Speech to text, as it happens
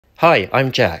Hi,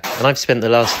 I'm Jack, and I've spent the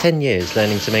last 10 years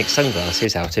learning to make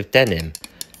sunglasses out of denim.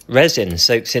 Resin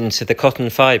soaks into the cotton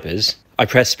fibres. I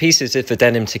press pieces of the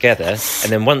denim together,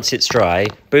 and then once it's dry,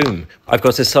 boom, I've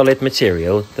got a solid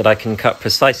material that I can cut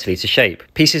precisely to shape.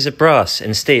 Pieces of brass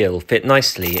and steel fit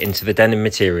nicely into the denim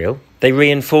material. They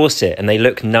reinforce it and they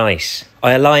look nice.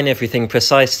 I align everything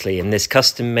precisely in this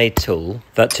custom-made tool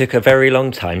that took a very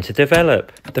long time to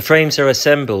develop. The frames are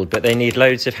assembled, but they need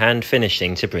loads of hand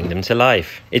finishing to bring them to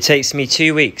life. It takes me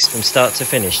 2 weeks from start to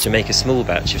finish to make a small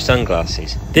batch of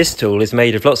sunglasses. This tool is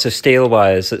made of lots of steel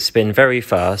wires that spin very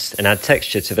fast and add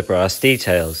texture to the brass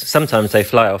details. Sometimes they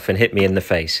fly off and hit me in the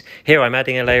face. Here I'm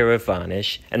adding a layer of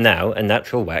varnish, and now a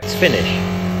natural wax finish.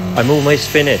 I'm almost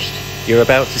finished. You're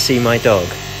about to see my dog.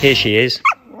 Here she is.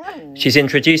 She's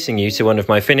introducing you to one of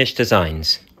my finished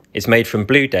designs. It's made from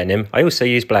blue denim. I also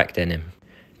use black denim.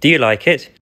 Do you like it?